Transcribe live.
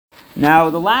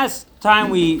Now, the last time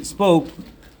we spoke,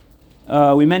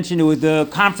 we mentioned the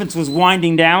conference was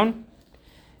winding down,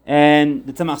 and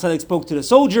the Tzemach Tzedek spoke to the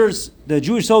soldiers, the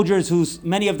Jewish soldiers, who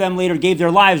many of them later gave their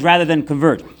lives rather than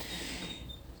convert.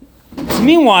 So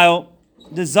meanwhile,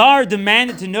 the Tsar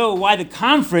demanded to know why the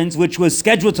conference, which was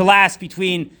scheduled to last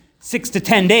between 6 to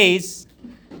 10 days,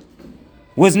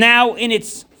 was now in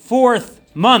its 4th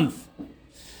month,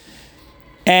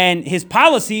 and his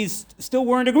policies still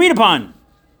weren't agreed upon.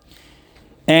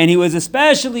 And he was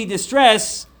especially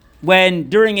distressed when,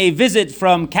 during a visit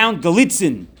from Count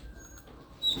Galitzin,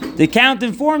 the Count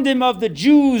informed him of the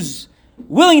Jews'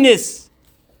 willingness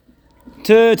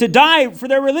to die for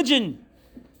their religion.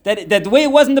 That the way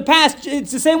it was in the past,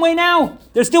 it's the same way now.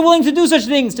 They're still willing to do such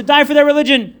things, to die for their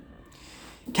religion.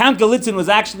 Count Galitzin was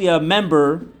actually a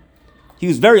member. He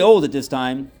was very old at this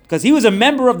time, because he was a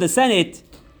member of the Senate,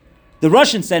 the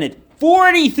Russian Senate,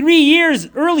 43 years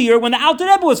earlier when the Alter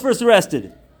Rebbe was first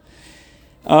arrested.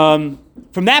 From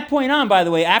that point on, by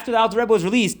the way, after the Alter Rebbe was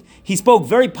released, he spoke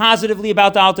very positively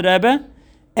about the Alter Rebbe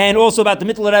and also about the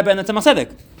Mittler Rebbe and the Tzemach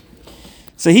Tzedek.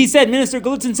 So he said, Minister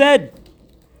Galitzin said,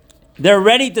 they're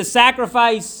ready to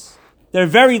sacrifice their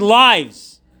very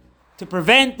lives to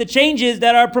prevent the changes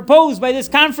that are proposed by this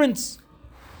conference.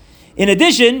 In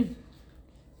addition,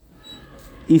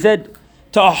 he said,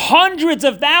 to hundreds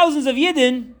of thousands of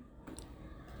Yidden,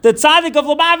 the tzaddik of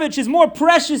Lubavitch is more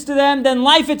precious to them than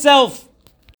life itself.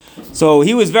 So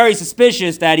he was very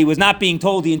suspicious that he was not being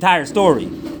told the entire story.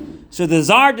 So the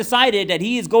Tsar decided that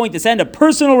he is going to send a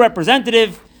personal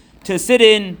representative to sit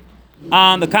in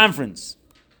on the conference.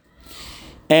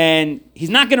 And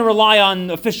he's not going to rely on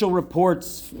official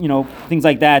reports, things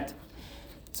like that.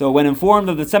 So when informed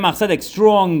of the Tzemach Tzedek's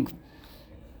strong,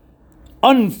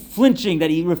 unflinching, that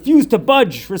he refused to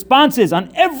budge responses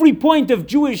on every point of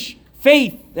Jewish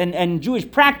faith and Jewish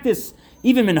practice,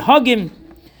 even minhagim.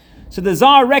 So the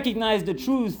Tsar recognized the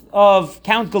truth of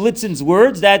Count Galitzin's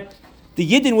words that the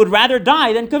Yidden would rather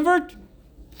die than convert.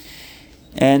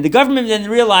 And the government then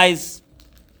realized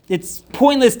it's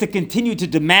pointless to continue to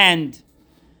demand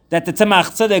that the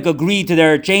Tzemach Tzedek agree to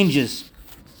their changes.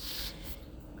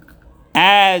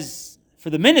 As for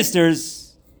the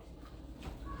ministers,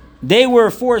 they were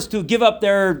forced to give up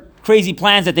their crazy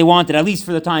plans that they wanted, at least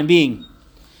for the time being.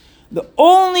 The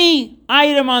only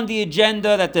item on the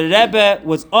agenda that the Rebbe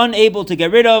was unable to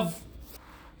get rid of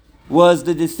was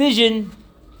the decision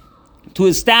to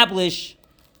establish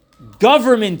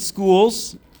government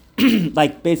schools,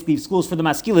 like basically schools for the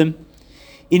maskilim,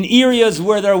 in areas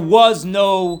where there was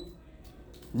no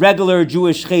regular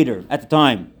Jewish cheder at the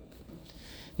time.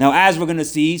 Now, as we're going to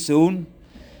see soon,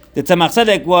 the Tzemach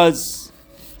Tzedek was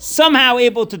somehow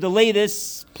able to delay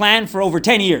this plan for over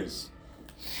 10 years.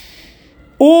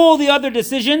 All the other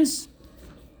decisions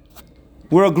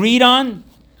were agreed on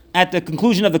at the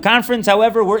conclusion of the conference,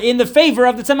 however, were in the favor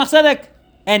of the Tzemach Tzedek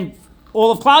and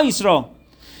all of Klal Yisrael.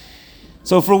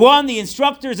 So for one, the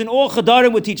instructors in all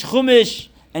Chadarim would teach Chumash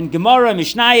and Gemara and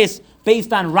Mishnayos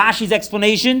based on Rashi's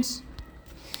explanations.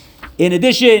 In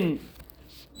addition,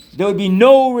 there would be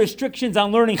no restrictions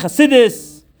on learning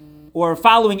Chassidus or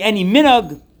following any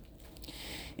minhag.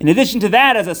 In addition to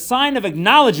that, as a sign of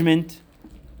acknowledgement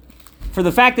for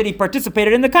the fact that he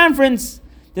participated in the conference,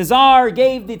 the Tsar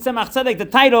gave the Tzemach Tzedek the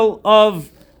title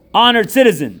of honored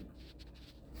citizen.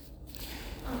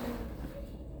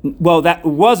 Well, that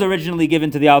was originally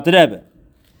given to the Alter Rebbe.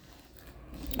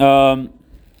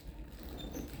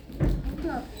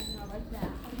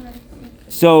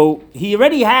 So he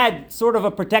already had sort of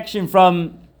a protection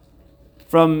from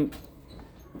the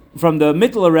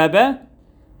Mittler Rebbe,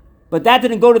 but that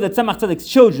didn't go to the Tzemach Tzedek's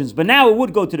children. But now it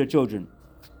would go to the children.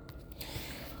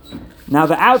 Now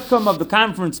the outcome of the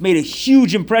conference made a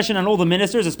huge impression on all the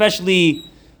ministers, especially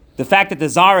the fact that the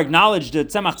Tsar acknowledged the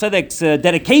Tzemach Tzedek's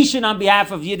dedication on behalf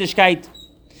of Yiddishkeit.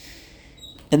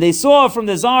 And they saw from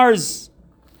the Tsar's,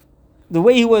 the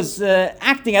way he was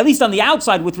acting, at least on the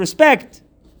outside, with respect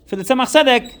for the Tzemach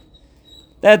Tzedek,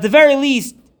 that at the very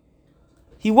least,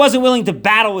 he wasn't willing to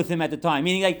battle with him at the time.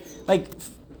 Meaning,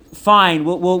 fine,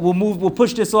 we'll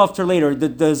push this off to later.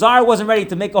 The Tsar wasn't ready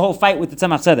to make a whole fight with the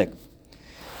Tzemach Tzedek.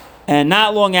 And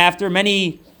not long after,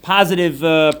 many positive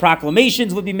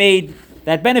proclamations would be made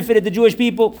that benefited the Jewish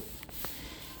people.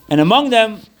 And among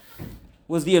them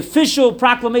was the official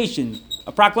proclamation.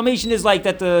 A proclamation is like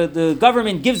that the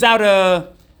government gives out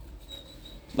a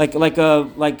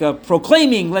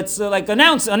proclaiming,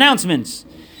 announcements.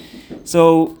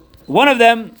 So one of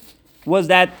them was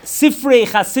that Sifrei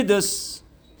Chasidus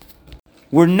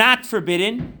were not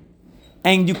forbidden,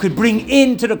 and you could bring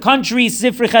into the country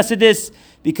Sifrei Chasidus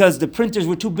because the printers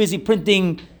were too busy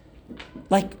printing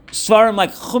like Svarim,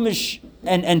 like Chumash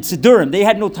and Sidurim. They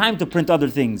had no time to print other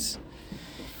things.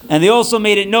 And they also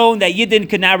made it known that Yidden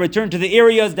could now return to the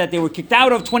areas that they were kicked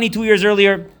out of 22 years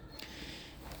earlier.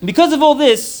 And because of all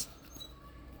this,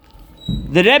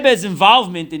 the Rebbe's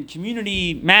involvement in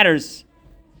community matters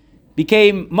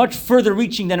became much further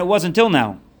reaching than it was until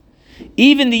now.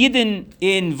 Even the Yidden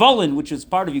in Volyn, which was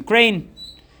part of Ukraine,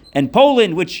 and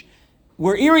Poland, which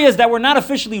were areas that were not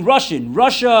officially Russian.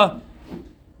 Russia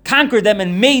conquered them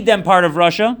and made them part of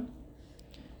Russia.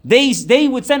 They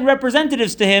would send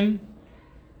representatives to him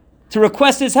to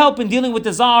request his help in dealing with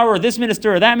the Tsar or this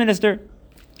minister or that minister.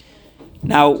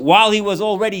 Now, while he was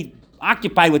already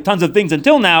occupied with tons of things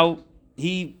until now,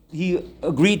 he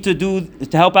agreed to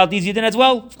help out these Yidden as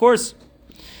well, of course.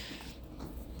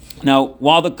 Now,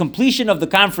 while the completion of the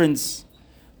conference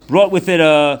brought with it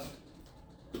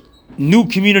new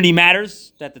community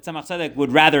matters that the Tzemach Tzedek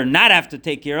would rather not have to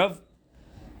take care of,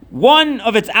 one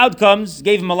of its outcomes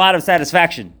gave him a lot of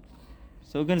satisfaction.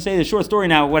 So we're going to say the short story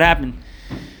now, what happened.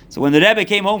 So when the Rebbe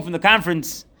came home from the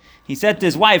conference, he said to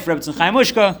his wife, Rebbe Tzemach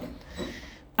Mushka,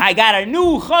 I got a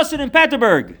new chassid in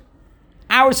Peterburg.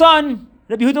 Our son,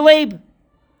 Rebbe Yehuda Leib.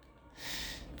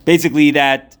 Basically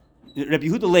that Rebbe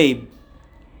Yehuda Leib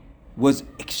was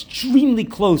extremely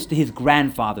close to his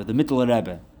grandfather, the Mittler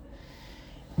Rebbe.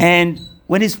 And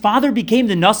when his father became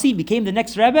the Nasi, became the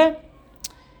next Rebbe,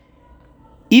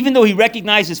 even though he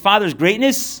recognized his father's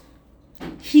greatness,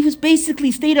 he was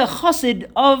basically stayed a chassid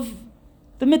of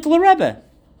the Mittler Rebbe.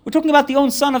 We're talking about the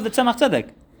own son of the Tzemach Tzedek.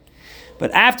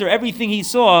 But after everything he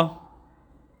saw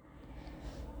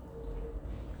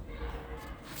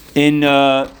in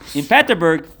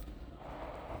Peterburg,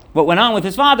 what went on with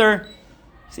his father,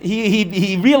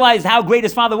 he realized how great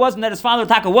his father was and that his father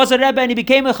Taka was a Rebbe and he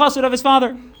became a chassid of his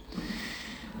father.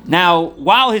 Now,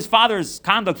 while his father's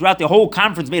conduct throughout the whole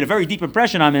conference made a very deep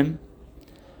impression on him,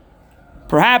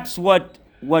 perhaps what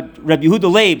Rebbe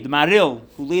Yehuda Leib, the Maril,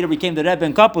 who later became the Rebbe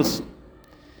in Kapus,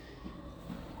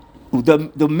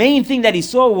 the main thing that he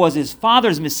saw was his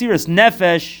father's Mesiras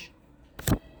Nefesh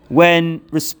when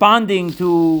responding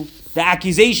to the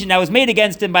accusation that was made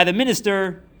against him by the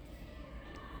minister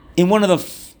in one of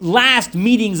the last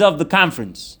meetings of the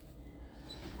conference.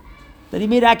 That he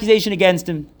made an accusation against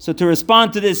him. So to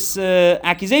respond to this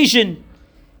accusation,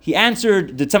 the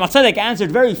Tzemach Tzedek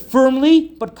answered very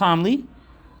firmly but calmly,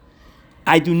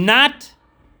 I do not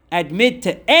admit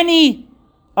to any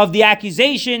of the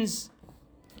accusations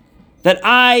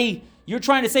that you're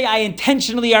trying to say I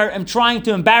intentionally am trying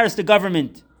to embarrass the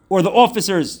government or the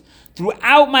officers.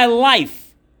 Throughout my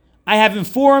life, I have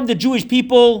informed the Jewish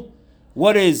people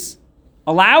what is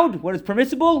allowed, what is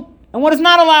permissible, and what is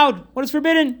not allowed, what is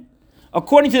forbidden,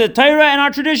 according to the Torah and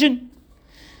our tradition.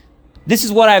 This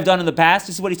is what I've done in the past.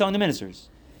 This is what he's telling the ministers.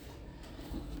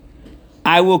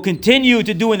 I will continue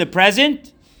to do in the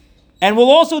present, and will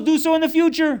also do so in the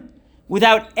future,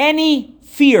 without any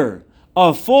fear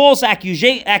of false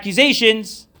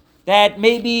accusations that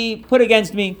may be put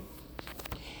against me.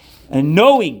 And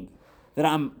knowing that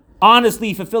I'm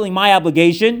honestly fulfilling my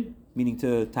obligation, meaning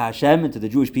to Hashem and to the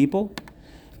Jewish people,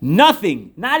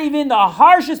 nothing, not even the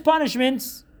harshest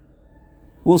punishments,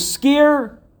 will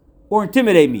scare or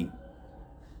intimidate me.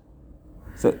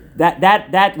 So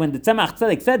that when the Tzemach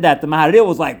Tzedek said that, the Maharil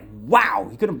was like, wow,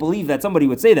 he couldn't believe that somebody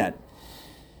would say that.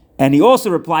 And he also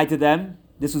replied to them,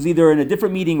 this was either in a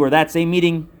different meeting or that same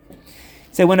meeting,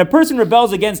 he said, when a person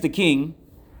rebels against the king,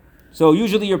 so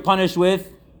usually you're punished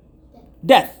with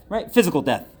death, right? Physical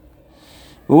death.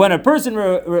 But when a person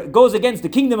goes against the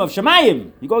kingdom of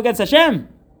Shemayim, you go against Hashem,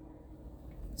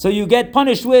 so you get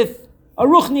punished with a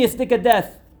ruchniistic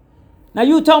death. Now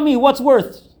you tell me what's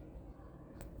worse.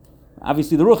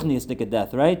 Obviously the ruchniistic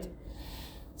death, right?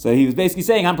 So he was basically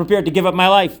saying, I'm prepared to give up my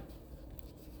life.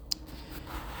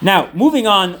 Now, moving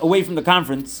on away from the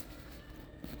conference,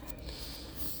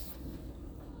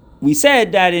 we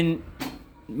said that in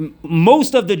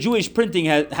most of the Jewish printing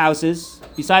houses,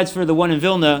 besides for the one in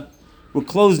Vilna, were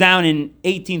closed down in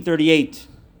 1838.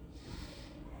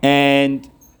 And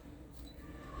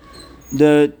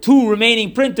the two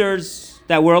remaining printers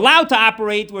that were allowed to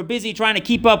operate were busy trying to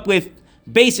keep up with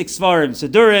basic Svarim,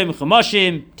 Sidurim,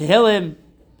 Chumashim, Tehillim.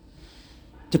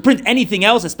 To print anything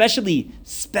else, especially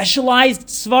specialized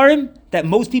Svarim that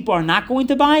most people are not going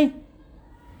to buy,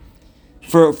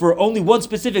 for only one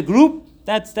specific group,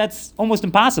 that's almost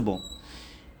impossible.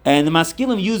 And the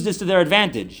Maskilim use this to their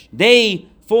advantage. They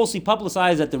falsely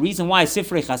publicize that the reason why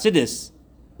Sifrei Chasidus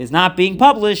is not being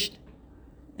published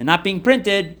and not being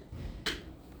printed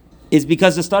is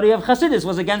because the study of Chasidus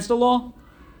was against the law.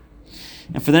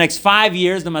 And for the next 5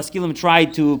 years, the Maskilim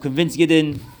tried to convince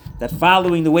Yidden that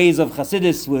following the ways of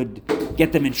Hasidus would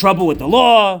get them in trouble with the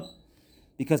law,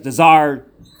 because the Tsar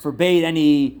forbade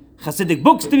any Hasidic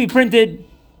books to be printed.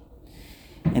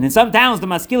 And in some towns, the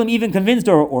Maskilim even convinced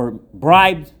or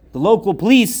bribed the local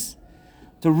police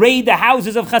to raid the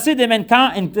houses of Hasidim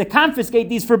and to confiscate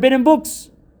these forbidden books.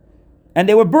 And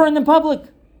they were burned in public.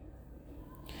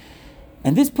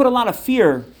 And this put a lot of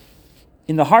fear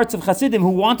in the hearts of Hasidim who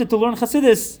wanted to learn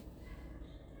Hasidus,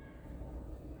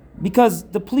 because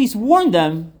the police warned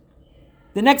them,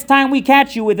 the next time we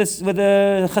catch you with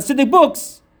the Hasidic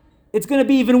books, it's going to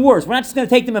be even worse. We're not just going to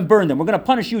take them and burn them. We're going to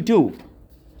punish you too.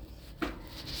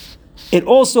 It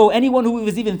also, anyone who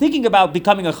was even thinking about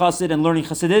becoming a Chassid and learning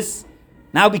Hasidus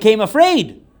now became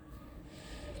afraid.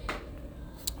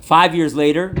 5 years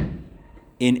later,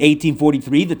 in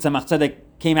 1843, the Tzemach Tzedek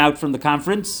came out from the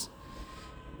conference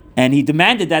and he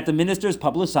demanded that the ministers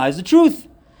publicize the truth.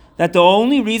 That the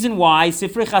only reason why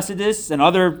Sifrei Hasidus and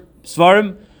other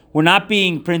Svarim were not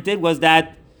being printed was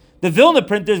that the Vilna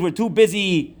printers were too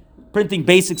busy printing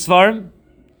basic Svarim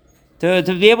to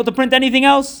be able to print anything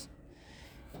else.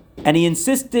 And he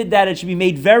insisted that it should be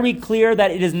made very clear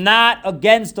that it is not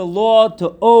against the law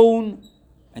to own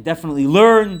and definitely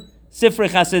learn Sifrei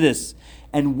Hasidus.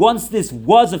 And once this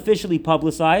was officially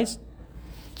publicized,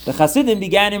 the Hasidim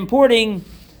began importing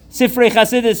Sifrei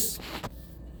Hasidus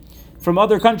from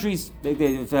other countries.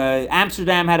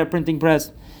 Amsterdam had a printing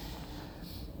press.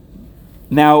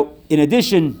 Now, in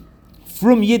addition,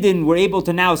 Frum Yidden were able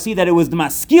to now see that it was the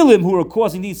Maskilim who were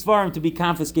causing these Svarim to be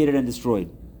confiscated and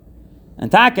destroyed.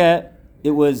 And Taka,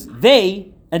 it was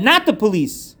they and not the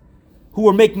police who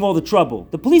were making all the trouble.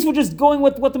 The police were just going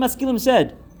with what the Maskilim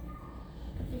said.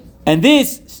 And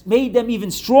this made them even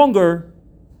stronger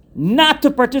not to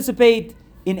participate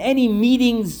in any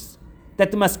meetings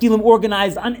that the Maskilim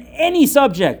organized on any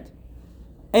subject.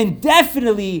 And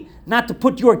definitely not to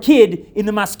put your kid in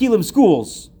the Maskilim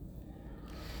schools.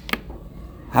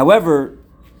 However,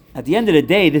 at the end of the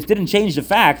day, this didn't change the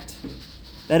fact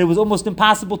that it was almost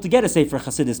impossible to get a Sefer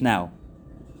Hasidus now,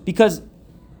 because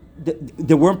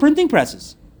there weren't printing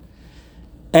presses.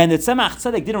 And the Tzemach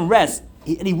Tzedek didn't rest,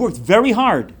 and he worked very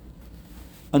hard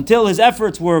until his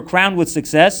efforts were crowned with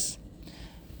success,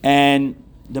 and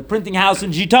the printing house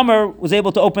in Zhitomar was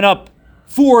able to open up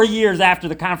 4 years after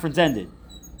the conference ended.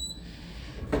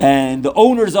 And the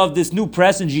owners of this new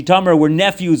press in Zhitomar were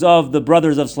nephews of the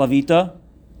brothers of Slavita,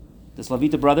 the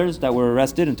Slavita brothers that were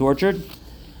arrested and tortured.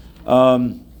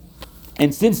 And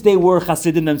since they were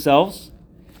Hasidim themselves,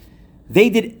 they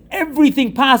did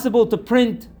everything possible to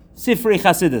print Sifrei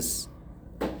Hasidus.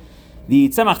 The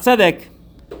Tzemach Tzedek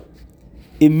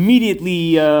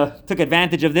immediately took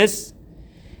advantage of this,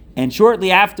 and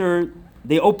shortly after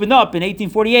they opened up in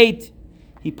 1848,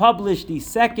 he published the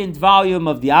second volume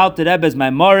of the Alter Rebbe's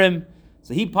Maimarim.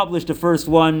 So he published the first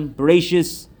one,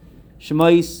 Bereshis,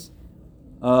 Shemais.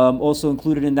 Also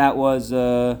included in that was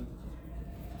I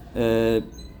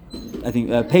think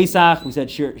Pesach. We said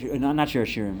not Shir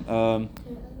Shirim.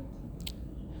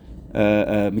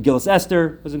 Megillas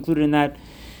Esther was included in that,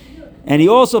 and he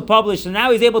also published. So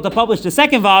now he's able to publish the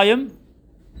second volume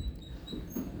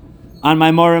on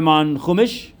Maimarim on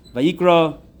Chumash,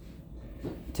 Vayikra,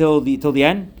 till the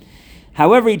end.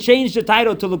 However, he changed the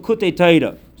title to Likutei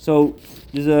Torah. So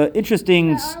there's an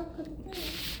interesting.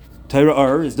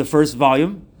 Torah is the first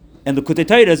volume, and Likutei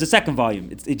Torah is the second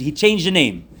volume. He changed the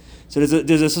name. So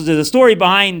there's a story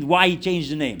behind why he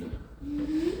changed the name.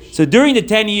 So during the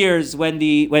 10 years when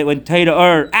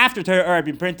Torah after Torah had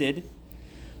been printed,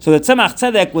 so the Tzemach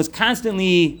Tzedek was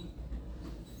constantly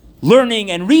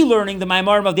learning and relearning the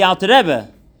Maimarim of the Alter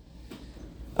Rebbe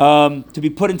to be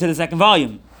put into the second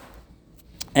volume.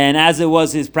 And as it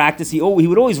was his practice, he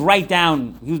would always write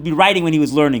down. He would be writing when he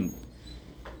was learning,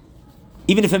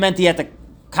 even if it meant he had to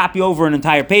copy over an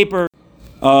entire paper.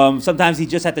 Sometimes he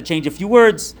just had to change a few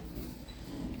words,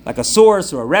 like a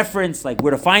source or a reference, like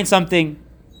where to find something.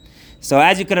 So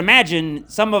as you can imagine,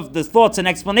 some of the thoughts and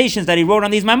explanations that he wrote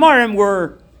on these Maimarim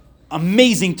were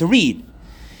amazing to read.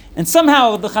 And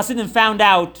somehow the Hasidim found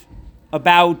out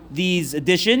about these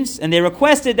editions, and they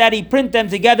requested that he print them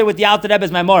together with the Alter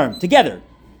Rebbe's Maimarim, together.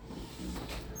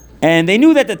 And they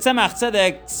knew that the Tzemach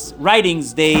Tzedek's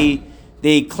writings, they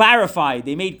clarified,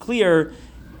 they made clear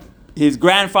his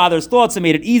grandfather's thoughts and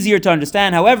made it easier to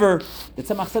understand. However, the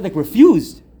Tzemach Tzedek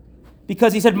refused,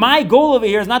 because he said, my goal over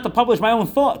here is not to publish my own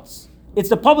thoughts. It's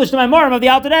to publish the Maimarim of the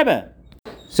Alter Rebbe.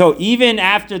 So even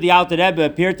after the Alter Rebbe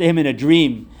appeared to him in a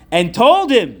dream and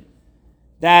told him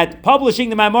that publishing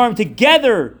the Maimarim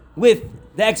together with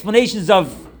the explanations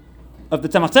of the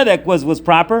Tzemach Tzedek was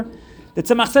proper, the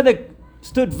Tzemach Tzedek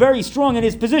stood very strong in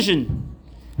his position.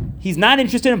 he's not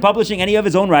interested in publishing any of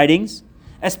his own writings,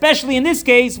 especially in this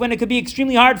case when it could be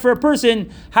extremely hard for a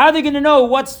person. How are they going to know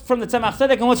what's from the Tzemach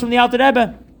Tzedek and what's from the Alter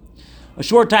Rebbe? A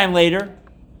short time later,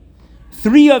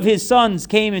 3 of his sons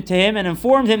came to him and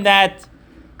informed him that,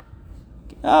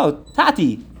 oh,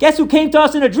 Tati, guess who came to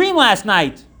us in a dream last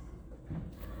night?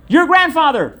 Your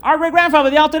grandfather, our great-grandfather,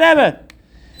 the Alter Rebbe.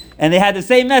 And they had the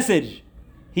same message.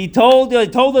 He told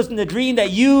us in the dream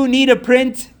that you need a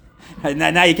print.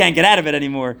 Now you can't get out of it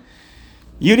anymore.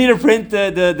 You need to print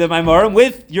the Maimarim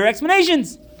with your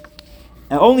explanations.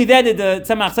 And only then did the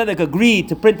Tzemach Tzedek agree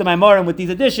to print the Maimarim with these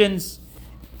additions,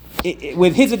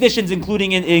 with his additions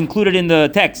included in the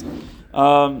text.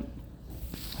 So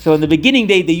in the beginning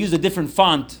they used a different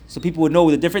font so people would know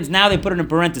the difference. Now they put it in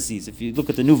parentheses if you look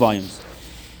at the new volumes.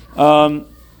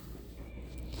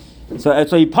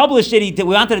 So he published it.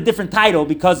 We wanted a different title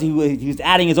because he was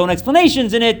adding his own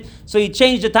explanations in it. So he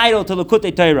changed the title to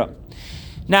Likutei Torah.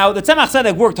 Now the Tzemach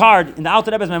Tzedek worked hard in the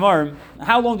Alter Rebbe's Maimarim.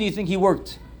 How long do you think he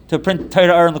worked to print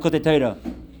Torah and Likutei Torah?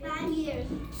 9 years.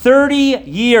 30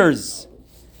 years.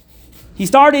 He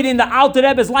started in the Alter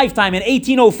Rebbe's lifetime in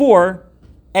 1804,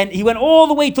 and he went all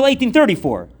the way till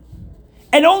 1834.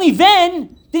 And only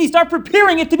then did he start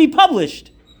preparing it to be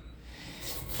published.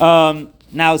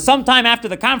 Now, sometime after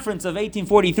the conference of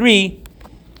 1843,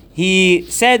 he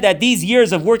said that these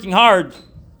years of working hard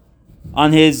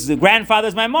on his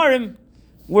grandfather's Maimarim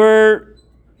were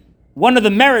one of the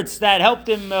merits that helped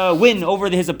him win over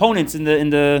his opponents in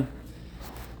the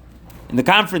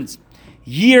conference.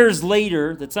 Years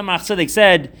later, the Tzemach Tzedek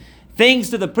said, thanks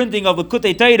to the printing of the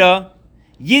Likutei Torah,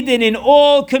 Yidden in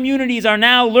all communities are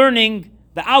now learning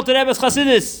the Alter Rebbe's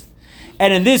Chassidus.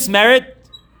 And in this merit,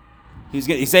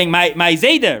 he's saying, my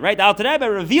Zayda, right? The Alter Rebbe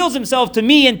reveals himself to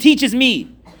me and teaches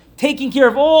me, taking care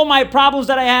of all my problems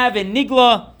that I have in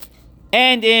Nigla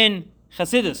and in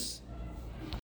Chassidus.